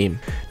throughout the game.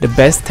 The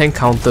best tank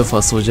counter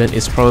for Sojourn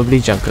is probably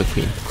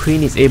Junkerqueen.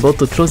 Queen is able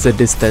to close the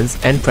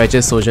distance and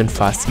pressure Sojourn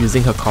fast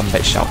using her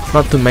combat shout.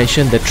 Not to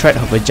mention the threat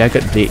of a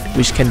Jagged Blade,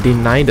 which can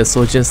deny the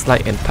Sojourn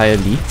slide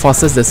entirely,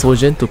 forces the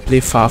Sojourn to play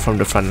far from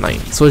the front line.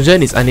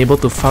 Sojourn is unable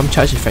to farm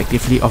charge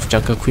effectively off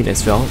Junkerqueen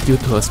as well due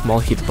to her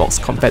small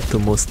hitbox compared to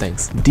most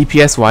tanks.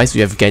 DPS wise,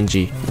 we have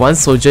Genji.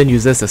 Once Sojourn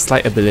uses a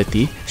slide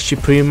ability, she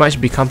pretty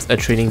much becomes a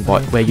training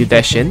bot where you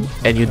dash in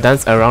and you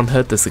dance around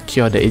her to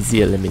secure the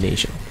easy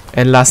elimination.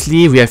 And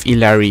lastly, we have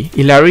Illiari.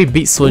 Illiari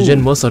beats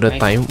Sojourn most of the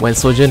time when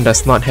Sojourn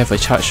does not have a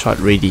charge shot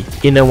ready.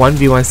 In a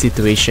 1v1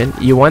 situation,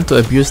 you want to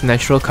abuse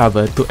natural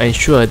cover to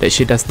ensure that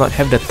she does not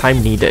have the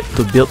time needed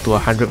to build to a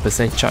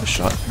 100% charge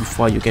shot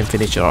before you can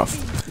finish her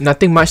off.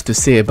 Nothing much to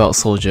say about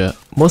Soldier.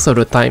 Most of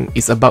the time,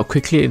 it's about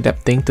quickly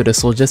adapting to the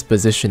soldier's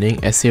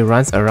positioning as he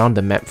runs around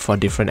the map for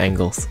different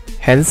angles.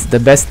 Hence, the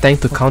best tank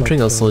to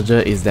countering a soldier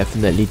is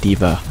definitely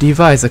D.va.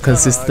 D.va is a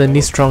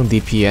consistently strong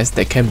DPS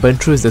that can burn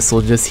through the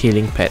soldier's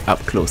healing pad up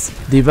close.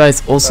 D.va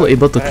is also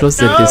able to close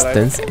the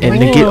distance and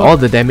negate all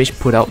the damage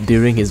put out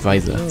during his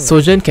visor.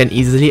 Sojourn can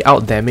easily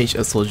out-damage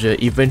a soldier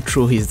even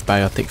through his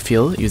biotic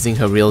field using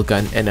her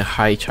railgun and a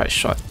high charge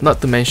shot. Not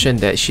to mention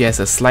that she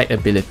has a slide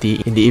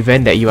ability in the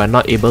event that you are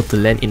not able to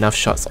land enough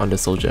shots on the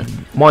soldier.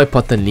 More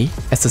importantly,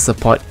 as a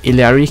support,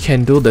 Illiari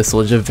can do the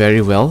soldier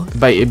very well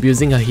by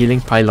abusing her healing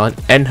pylon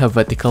and her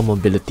vertical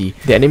mobility.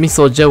 The enemy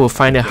soldier will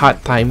find a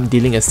hard time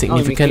dealing a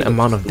significant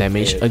amount of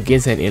damage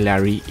against an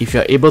Illiari if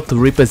you are able to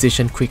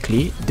reposition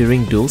quickly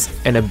during duels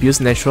and abuse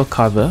natural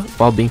cover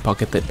while being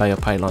pocketed by your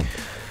pylon.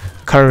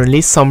 Currently,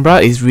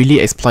 Sombra is really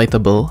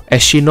exploitable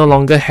as she no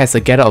longer has a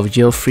get out of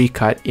jail free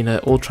card in her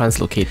old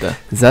translocator.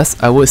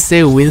 Thus, I would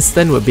say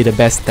Winston would be the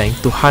best tank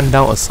to hunt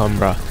down a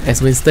Sombra,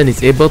 as Winston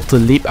is able to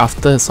leap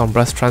after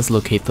Sombra's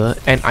translocator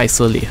and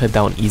isolate her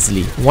down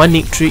easily. One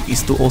neat trick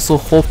is to also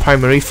hold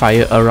primary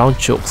fire around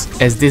chokes,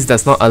 as this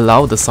does not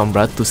allow the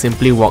Sombra to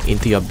simply walk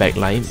into your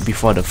backline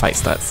before the fight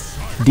starts.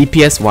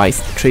 DPS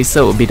wise,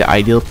 Tracer would be the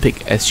ideal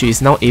pick as she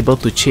is now able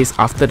to chase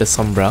after the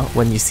Sombra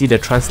when you see the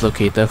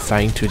translocator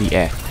flying through the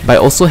air. By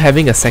also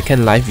having a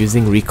second life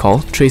using recall,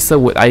 Tracer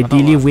would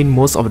ideally win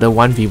most of the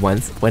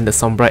 1v1s when the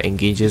Sombra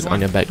engages on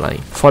your backline.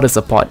 For the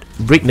support,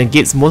 Brick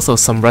negates most of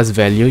Sombra's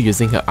value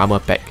using her armor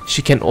pack.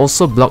 She can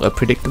also block a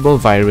predictable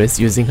virus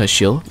using her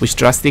shield, which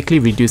drastically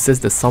reduces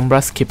the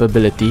Sombra's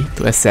capability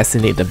to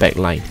assassinate the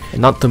backline.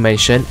 And not to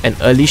mention, an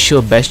early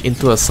shield bash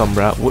into a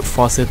Sombra would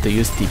force her to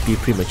use TP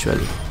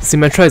prematurely.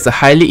 Symmetra is a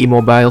highly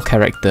immobile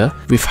character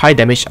with high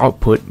damage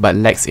output but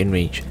lacks in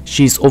range.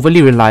 She is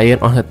overly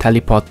reliant on her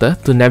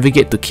teleporter to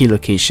navigate to key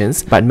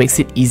locations but makes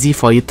it easy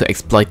for you to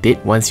exploit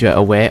it once you are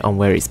aware on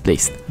where it's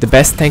placed. The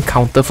best tank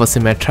counter for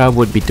Symmetra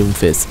would be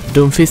Doomfist.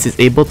 Doomfist is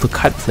able to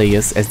cut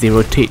players as they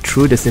rotate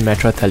through the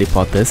Symmetra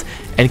teleporters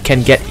and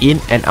can get in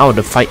and out of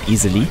the fight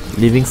easily,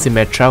 leaving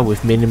Symmetra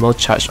with minimal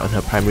charge on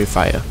her primary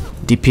fire.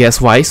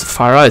 DPS wise,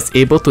 Pharah is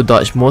able to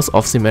dodge most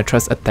of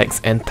Symmetra's attacks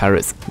and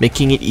turrets,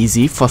 making it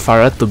easy for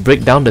Pharah to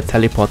break down the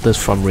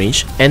teleporters from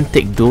range and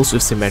take duels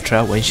with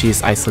Symmetra when she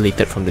is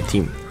isolated from the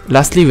team.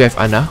 Lastly, we have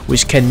Ana,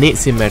 which can nade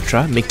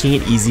Symmetra, making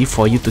it easy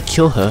for you to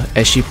kill her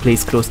as she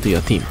plays close to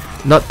your team.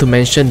 Not to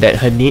mention that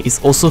her nade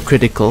is also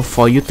critical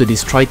for you to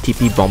destroy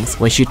TP bombs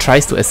when she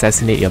tries to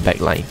assassinate your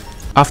backline.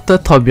 After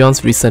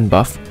Torbjorn's recent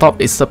buff,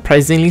 Torb is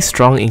surprisingly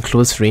strong in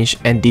close range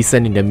and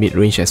decent in the mid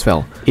range as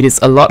well. It is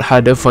a lot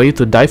harder for you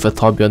to dive a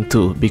Torbjorn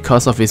too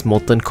because of his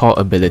Molten Core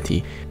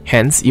ability.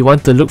 Hence, you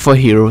want to look for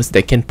heroes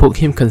that can poke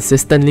him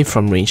consistently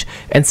from range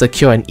and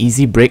secure an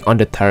easy break on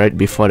the turret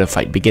before the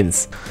fight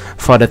begins.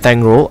 For the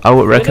tank role, I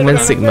would recommend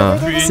Sigma,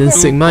 since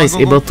Sigma is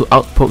able to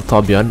outpoke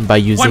Torbjorn by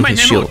using his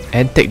shield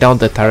and take down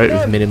the turret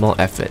with minimal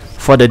effort.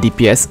 For the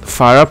DPS,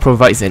 Pharah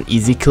provides an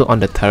easy kill on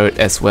the turret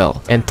as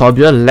well, and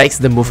Torbjorn lacks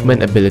the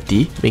movement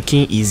ability,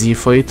 making it easy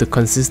for you to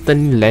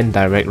consistently land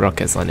direct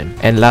rockets on him.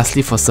 And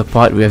lastly for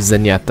support, we have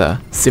Zenyatta.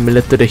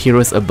 Similar to the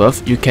heroes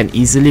above, you can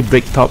easily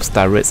break Torb's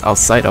turrets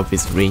outside of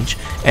his range,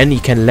 and you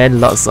can land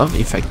lots of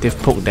effective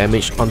poke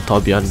damage on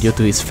Torbjorn due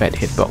to his fat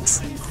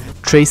hitbox.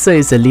 Tracer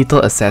is a lethal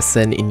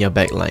assassin in your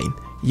backline.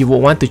 You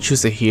would want to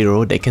choose a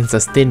hero that can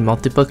sustain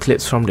multiple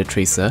clips from the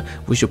Tracer,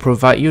 which will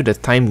provide you the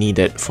time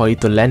needed for you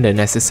to land the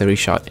necessary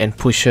shot and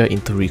push her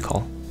into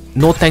recall.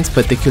 No tanks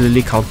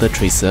particularly counter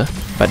Tracer,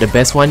 but the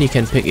best one you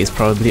can pick is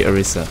probably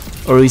Orisa.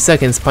 Orisa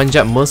can sponge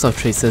up most of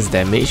Tracer's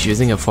damage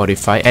using a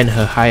Fortify and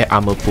her high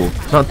armor pool.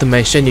 Not to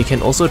mention you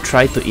can also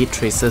try to eat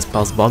Tracer's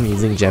Pulse Bomb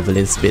using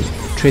Javelin Spin.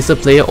 Tracer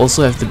player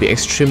also have to be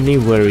extremely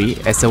wary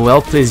as a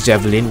well placed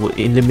Javelin would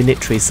eliminate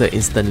Tracer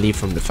instantly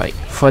from the fight.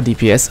 For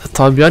DPS,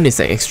 Torbjorn is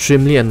an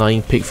extremely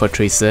annoying pick for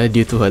Tracer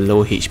due to her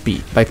low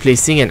HP. By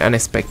placing an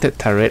unexpected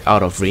turret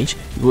out of range,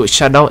 you would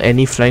shut down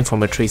any flank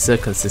from a Tracer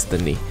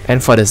consistently.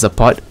 And for the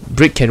support,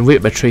 Brigitte can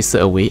whip a Tracer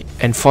away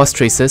and force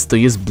Tracers to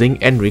use Blink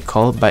and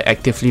Recall by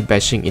actively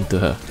bashing into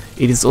her.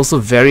 It is also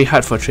very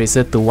hard for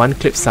Tracer to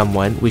one-clip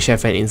someone which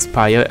have an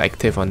Inspire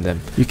active on them.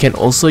 You can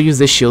also use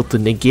the shield to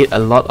negate a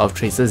lot of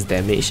Tracer's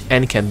damage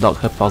and can block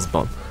her Pulse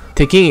Bomb.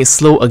 Taking it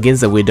slow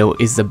against the Widow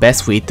is the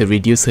best way to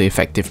reduce her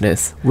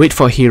effectiveness. Wait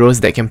for heroes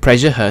that can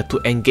pressure her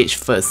to engage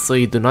first so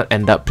you do not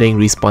end up playing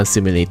Respawn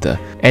Simulator.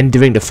 And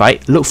during the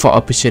fight, look for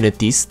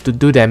opportunities to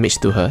do damage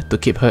to her to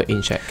keep her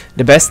in check.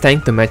 The best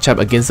tank to match up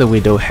against the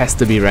Widow has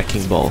to be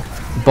Wrecking Ball.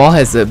 Ball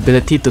has the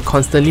ability to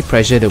constantly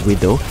pressure the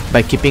Widow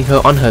by keeping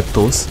her on her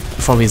toes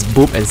from his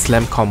boop and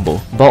slam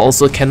combo. Ball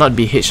also cannot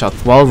be headshot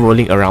while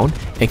rolling around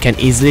and can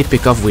easily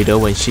pick off Widow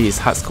when she is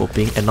hard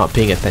scoping and not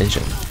paying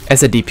attention.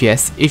 As a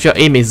DPS, if your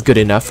aim is good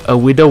enough, a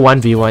Widow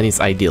 1v1 is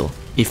ideal.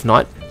 If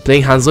not,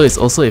 playing Hanzo is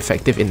also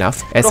effective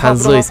enough as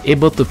Hanzo is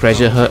able to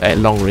pressure her at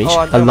long range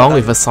along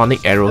with a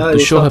sonic arrow to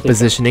show her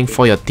positioning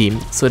for your team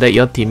so that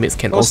your teammates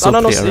can also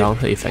play around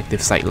her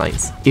effective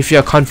sidelines. If you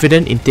are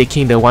confident in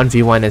taking the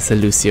 1v1 as a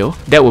Lucio,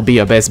 that would be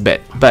your best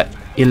bet, but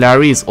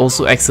Illiari is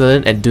also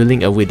excellent at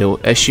dueling a Widow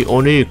as she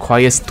only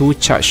requires 2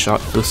 charge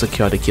shots to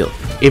secure the kill.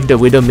 If the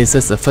Widow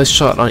misses the first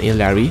shot on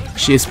Illiari,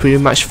 she is pretty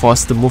much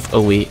forced to move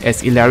away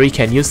as Illiari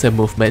can use her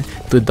movement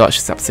to dodge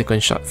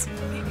subsequent shots.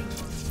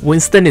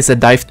 Winston is a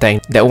dive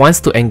tank that wants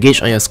to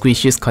engage on your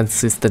squishies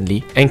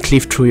consistently and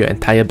cleave through your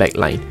entire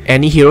backline.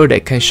 Any hero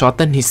that can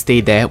shorten his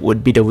stay there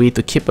would be the way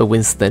to keep a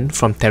Winston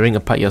from tearing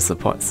apart your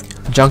supports.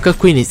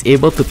 Junkerqueen is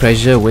able to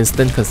pressure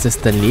Winston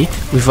consistently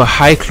with a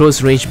high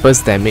close range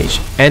burst damage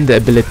and the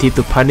ability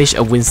to punish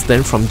a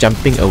Winston from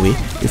jumping away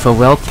with a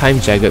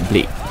well-timed Jagged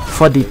Blade.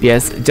 For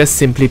DPS, just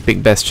simply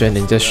pick Bastion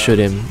and just shoot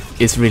him.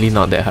 It's really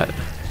not that hard.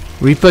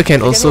 Reaper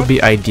can also be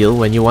ideal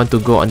when you want to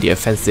go on the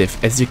offensive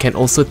as you can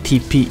also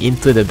TP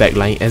into the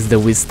backline as the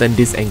Winston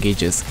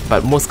disengages,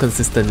 but most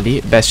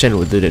consistently, Bastion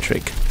will do the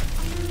trick.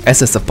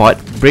 As a support,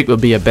 Brigitte will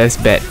be your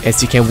best bet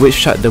as you can whip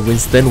shot the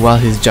Winston while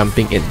he's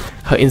jumping in.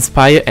 Her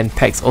Inspire and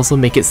tags also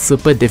make it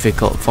super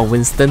difficult for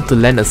Winston to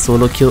land a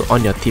solo kill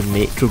on your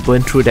teammate to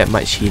burn through that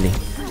much healing.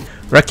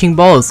 Wrecking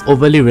Ball is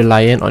overly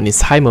reliant on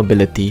his high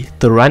mobility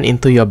to run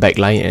into your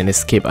backline and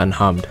escape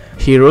unharmed.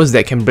 Heroes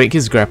that can break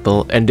his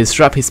grapple and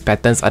disrupt his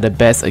patterns are the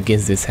best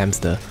against this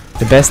hamster.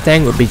 The best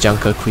tank would be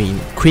Junkerqueen.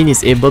 Queen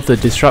is able to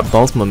disrupt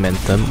Ball's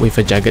momentum with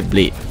a Jagged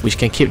Blade, which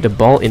can keep the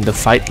Ball in the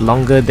fight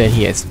longer than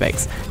he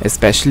expects,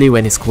 especially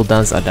when his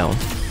cooldowns are down.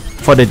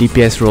 For the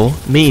DPS role,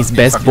 Mei is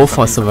best both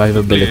for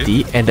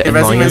survivability and the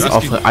annoyance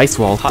of her ice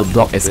wall to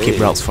block escape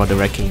routes for the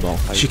Wrecking Ball.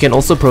 She can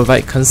also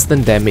provide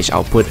constant damage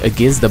output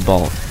against the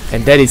Ball,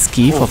 and that is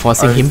key for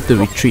forcing him to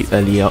retreat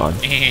earlier on.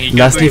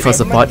 Lastly for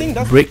support,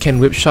 Brigitte can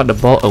whip shot the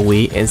Ball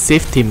away and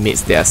save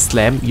teammates that are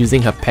slammed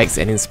using her packs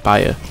and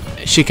Inspire.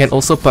 She can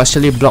also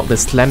partially block the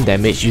slam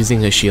damage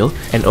using her shield,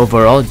 and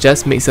overall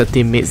just makes her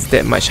teammates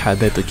that much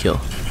harder to kill.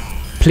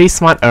 Play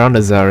smart around the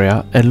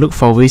Zarya and look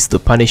for ways to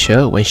punish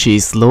her when she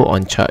is low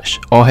on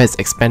charge or has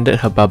expanded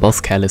her bubbles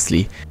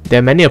carelessly. There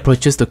are many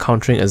approaches to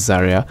countering a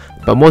Zarya,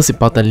 but most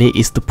importantly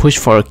is to push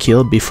for a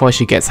kill before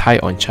she gets high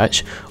on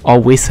charge or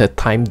waste her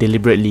time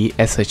deliberately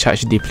as her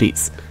charge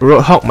depletes.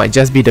 Roadhog might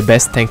just be the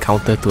best tank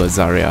counter to a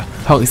Zarya.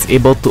 Hog is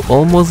able to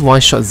almost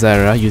one-shot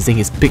Zarya using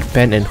his Big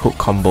Pen and Hook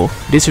combo.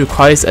 This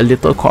requires a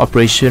little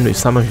cooperation with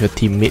some of your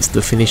teammates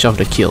to finish off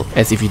the kill,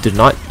 as if you do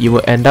not, you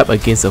will end up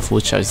against a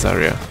full charge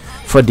Zarya.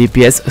 For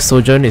DPS,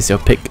 Sojourn is your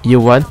pick.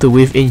 You want to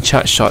weave in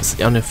charge shots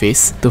on her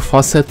face to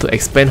force her to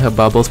expand her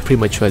bubbles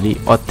prematurely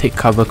or take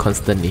cover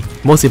constantly.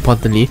 Most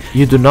importantly,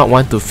 you do not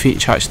want to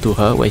feed charge to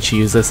her when she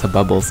uses her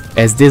bubbles,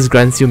 as this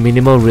grants you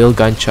minimal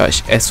railgun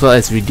charge as well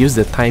as reduce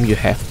the time you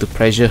have to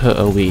pressure her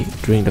away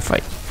during the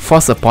fight. For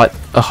support,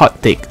 a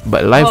hot take,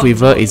 but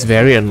Lifeweaver is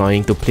very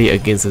annoying to play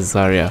against a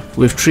Zarya,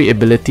 with 3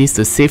 abilities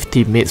to save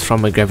teammates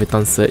from a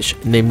Graviton Surge,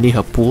 namely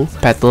her Pool,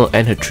 Petal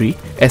and her Tree,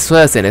 as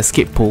well as an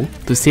Escape Pool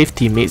to save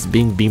teammates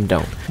being beamed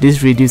down.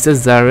 This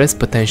reduces Zarya's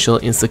potential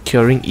in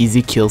securing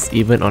easy kills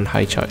even on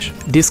high charge.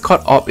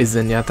 Discord Op is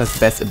Zenyatta's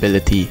best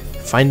ability.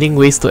 Finding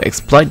ways to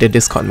exploit the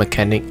Discord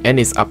mechanic and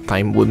its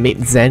uptime would make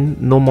Zen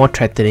no more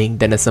threatening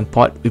than a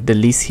support with the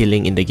least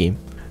healing in the game.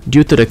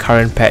 Due to the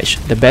current patch,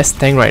 the best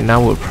tank right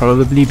now would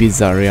probably be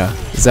Zarya.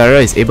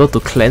 Zarya is able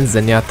to cleanse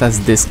Zenyatta's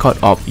Discord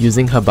Op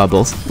using her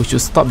bubbles, which will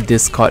stop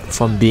Discord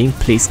from being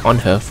placed on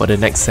her for the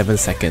next 7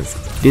 seconds.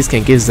 This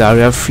can give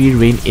Zarya free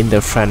reign in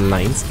the front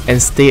lines and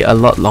stay a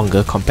lot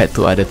longer compared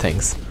to other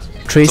tanks.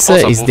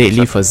 Tracer is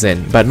deadly for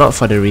Zen, but not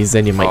for the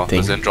reason you might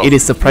think. It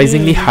is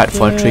surprisingly hard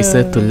for a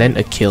Tracer to land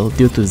a kill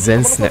due to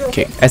Zen's snap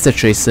kick. As a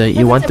Tracer,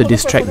 you want to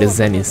distract the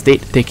Zen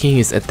instead, taking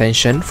his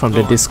attention from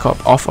the Discord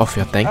off of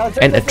your tank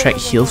and attract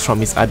heals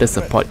from his other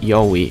support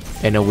your way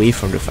and away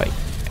from the fight.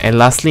 And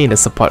lastly, in the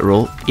support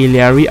role,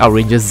 Illiari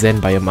outranges Zen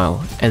by a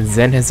mile, and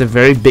Zen has a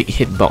very big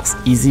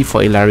hitbox, easy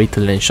for Illiari to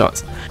land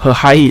shots. Her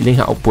high healing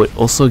output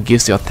also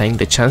gives your tank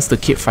the chance to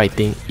keep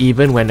fighting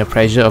even when the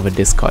pressure of a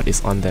Discord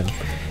is on them.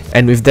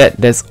 And with that,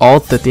 that's all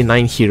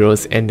 39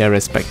 heroes and their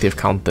respective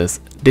counters.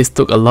 This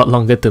took a lot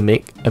longer to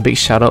make. A big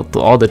shout out to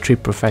all the 3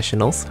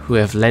 professionals who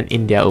have lent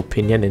in their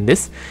opinion in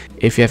this.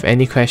 If you have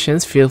any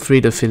questions, feel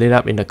free to fill it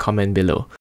up in the comment below.